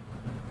me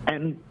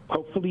and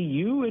hopefully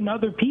you and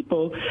other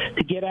people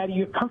to get out of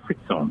your comfort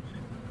zones.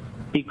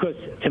 Because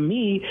to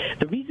me,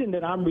 the reason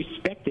that I'm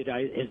respected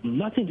has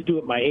nothing to do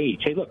with my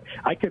age. Hey, look,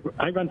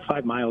 I run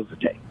 5 miles a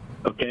day.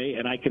 Okay,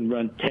 and I can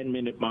run a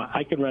 6-minute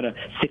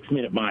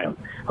mile.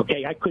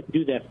 Okay, I couldn't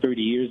do that 30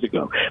 years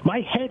ago.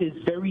 My head is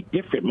very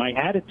different. My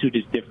attitude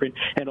is different,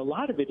 and a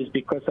lot of it is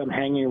because I'm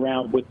hanging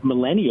around with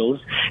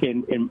millennials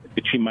in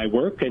between my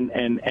work and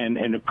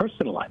a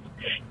personal life.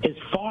 As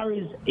far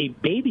as a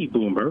baby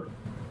boomer,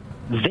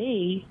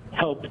 they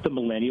help the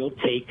millennial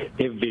take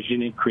their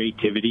vision and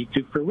creativity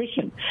to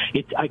fruition.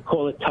 I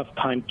call it tough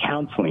time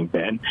counseling,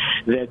 Ben,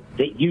 that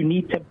you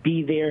need to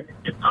be there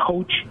to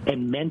coach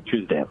and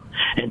mentor them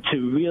and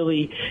to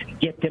really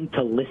get them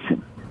to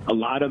listen. A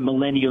lot of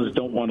millennials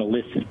don't want to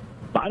listen.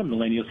 A lot of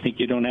millennials think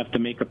you don't have to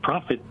make a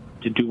profit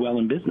to do well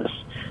in business.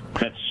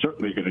 That's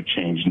certainly going to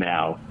change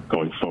now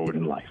going forward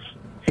in life.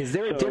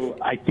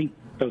 I think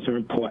those are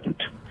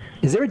important.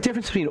 Is there a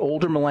difference between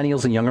older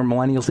millennials and younger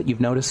millennials that you've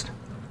noticed?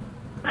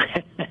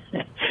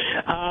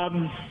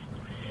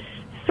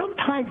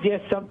 Sometimes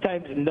yes,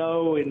 sometimes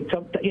no, and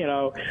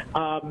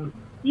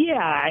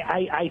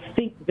I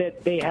think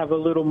that they have a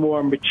little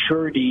more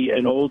maturity,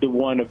 an older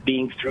one, of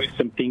being through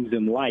some things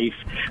in life,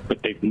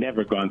 but they've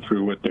never gone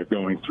through what they're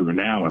going through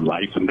now in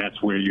life, and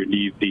that's where you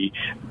need the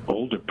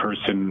older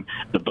person,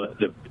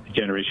 the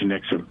Generation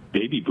X or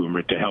baby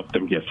boomer, to help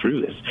them get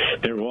through this.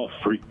 They're all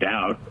freaked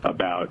out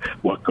about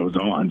what goes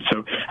on.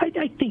 So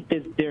I think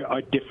that there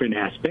are different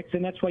aspects,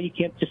 and that's why you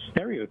can't just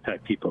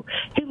stereotype people.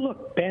 Hey,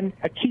 look, Ben,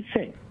 a key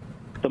thing.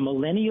 The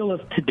millennial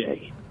of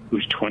today,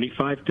 who's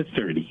 25 to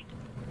 30,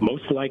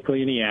 most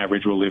likely in the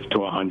average will live to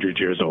 100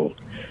 years old.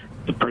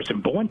 The person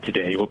born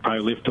today will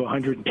probably live to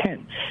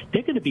 110.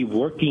 They're going to be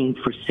working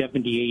for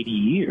 70, 80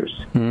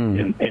 years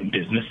in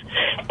business.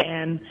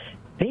 And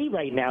they,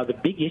 right now, the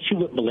big issue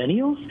with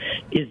millennials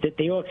is that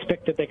they all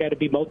expect that they got to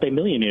be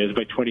multimillionaires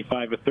by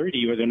 25 or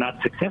 30 or they're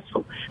not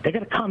successful. They got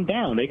to calm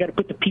down. They got to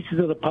put the pieces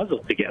of the puzzle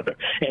together.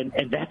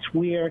 And that's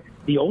where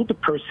the older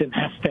person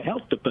has to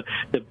help.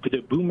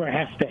 The boomer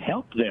has to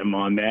help them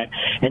on that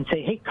and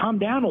say, hey, calm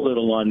down a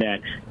little on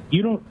that.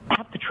 You don't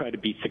have to try to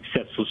be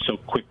successful so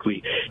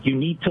quickly. You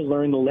need to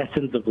learn the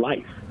lessons of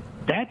life.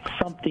 That's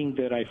something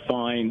that I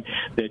find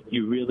that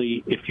you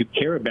really, if you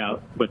care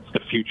about what's the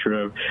future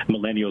of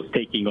millennials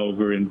taking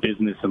over in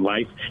business and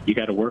life, you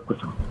got to work with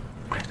them.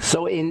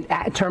 So in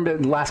terms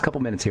of the last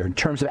couple minutes here, in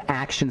terms of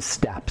action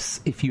steps,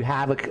 if you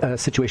have a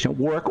situation at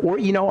work, or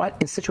in a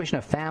situation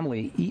of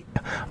family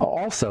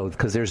also,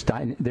 because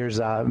there's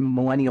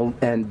millennial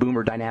and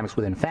boomer dynamics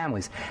within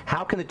families,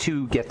 how can the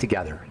two get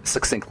together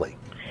succinctly?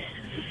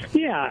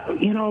 Yeah,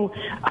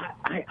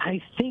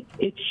 I think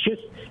it's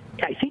just,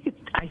 I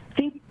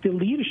think the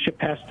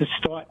leadership has to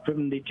start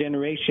from the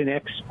Generation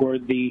X or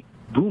the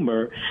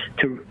boomer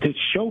to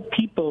show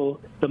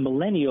people, the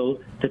millennial,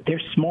 that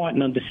they're smart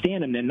and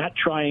understand them. They're not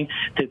trying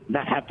to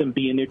not have them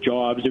be in their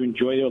jobs or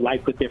enjoy their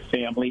life with their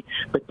family,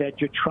 but that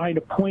you're trying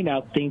to point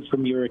out things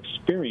from your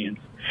experience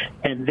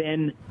and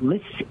then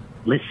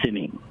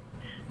listening.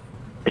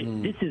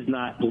 This is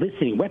not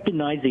listening.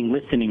 Weaponizing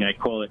listening, I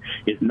call it,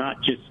 is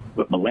not just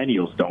what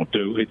millennials don't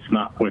do. It's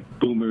not what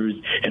boomers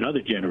and other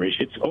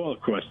generations. It's all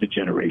across the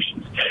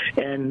generations.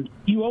 And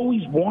you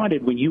always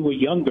wanted, when you were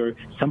younger,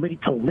 somebody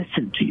to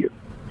listen to you.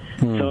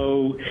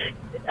 So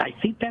I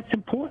think that's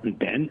important,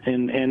 Ben.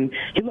 And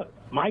hey, look,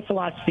 my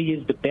philosophy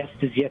is the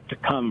best is yet to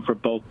come for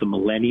both the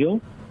millennial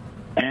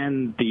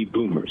and the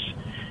boomers.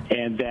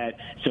 And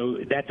so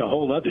that's a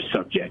whole other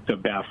subject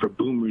about for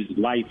boomers'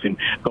 life and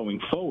going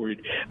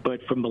forward.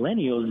 But for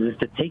millennials is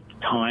to take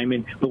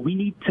time, but we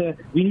need to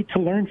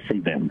learn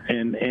from them,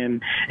 and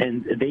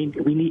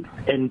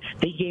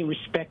they gain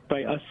respect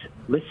by us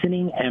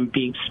listening and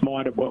being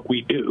smart at what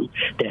we do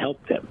to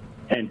help them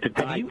and to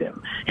guide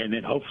them, and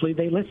then hopefully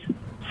they listen.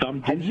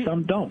 Some do,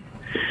 some don't.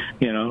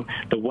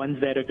 The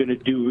ones that are going to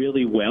do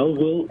really well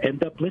will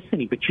end up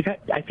listening. But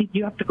I think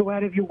you have to go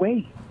out of your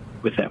way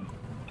with them.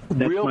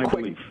 That's my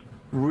belief.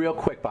 Real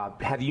quick,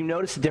 Bob, have you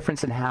noticed a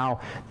difference in how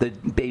the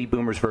baby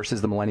boomers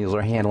versus the millennials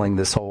are handling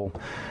this all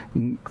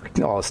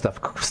the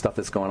stuff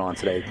that's going on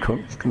today?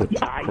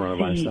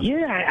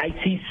 I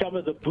see some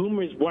of the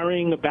boomers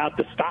worrying about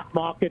the stock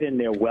market and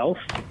their wealth,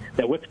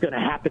 that what's going to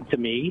happen to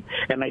me.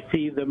 And I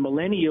see the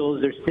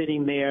millennials are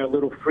sitting there a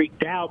little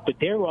freaked out, but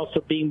they're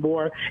also being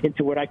more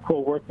into what I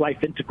call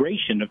work-life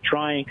integration, of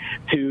trying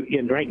to,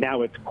 and right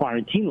now it's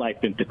quarantine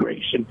life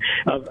integration,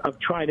 of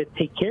trying to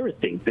take care of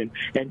things. And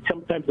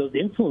sometimes those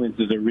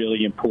influences are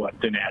really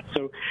important in that.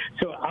 So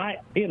I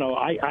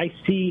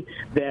see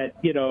that,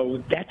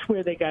 that's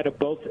where they got to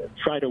both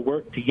try to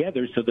work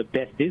together, so the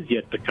best is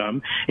yet to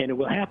come, and it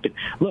will happen.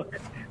 Look,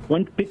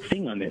 one big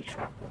thing on this.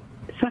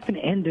 It's not going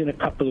to end in a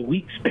couple of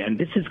weeks, Ben.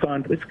 It's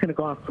going to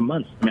go on for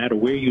months, no matter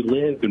where you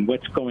live and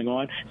what's going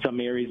on. Some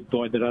areas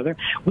more than others.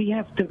 We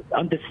have to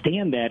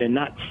understand that and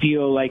not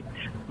feel like,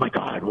 my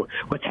God,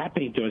 what's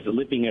happening to us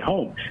living at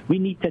home. We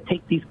need to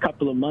take these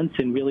couple of months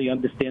and really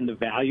understand the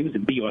values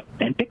and be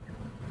authentic,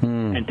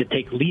 and to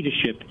take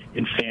leadership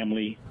in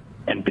family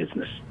and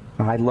business.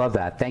 I love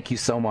that. Thank you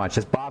so much.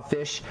 That's Bob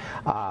Fish,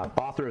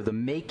 author of The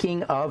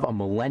Making of a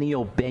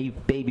Millennial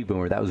Baby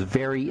Boomer. That was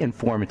very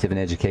informative and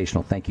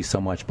educational. Thank you so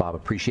much, Bob.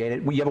 Appreciate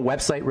it. You have a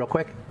website real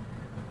quick?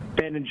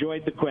 Ben,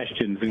 enjoyed the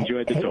questions.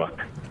 Enjoyed the talk.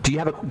 Do you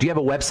have a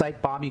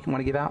website, Bob, you want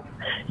to give out?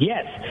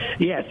 Yes.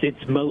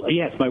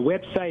 My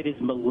website is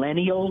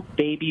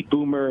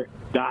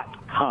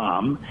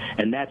millennialbabyboomer.com,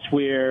 and that's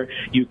where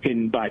you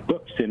can buy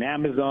books in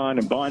Amazon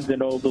and Barnes &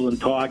 Noble and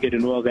Target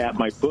and all that,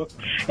 my book.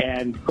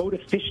 And go to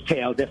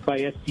Fishtales,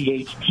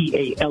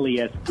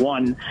 Fishtales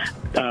 1,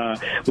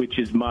 which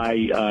is my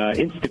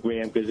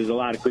Instagram, because there's a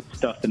lot of good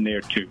stuff in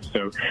there, too.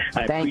 So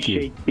I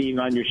appreciate being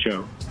on your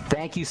show.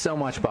 Thank you so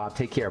much, Bob.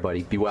 Take care,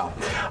 buddy. Be well.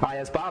 All right,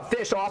 that's Bob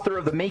Fish, author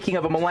of The Making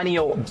of a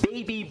Millennial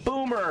Baby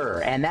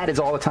Boomer. And that is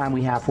all the time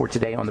we have for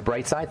today on The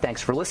Bright Side.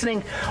 Thanks for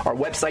listening. Our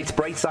websites,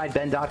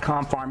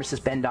 brightsideben.com,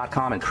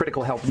 pharmacistben.com, and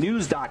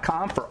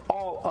criticalhealthnews.com for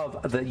all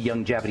of the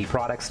longevity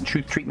products, and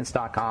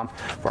truthtreatments.com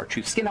for our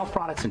Truth Skin Health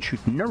products, and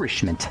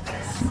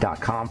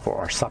truthnourishment.com for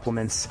our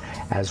supplements,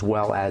 as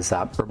well as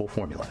herbal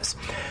formulas.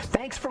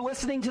 Thanks for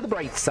listening to The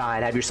Bright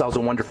Side. Have yourselves a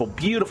wonderful,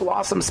 beautiful,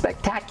 awesome,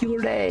 spectacular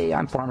day.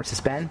 I'm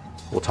Pharmacist Ben.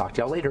 We'll talk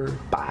to y'all later.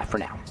 Bye for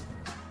now.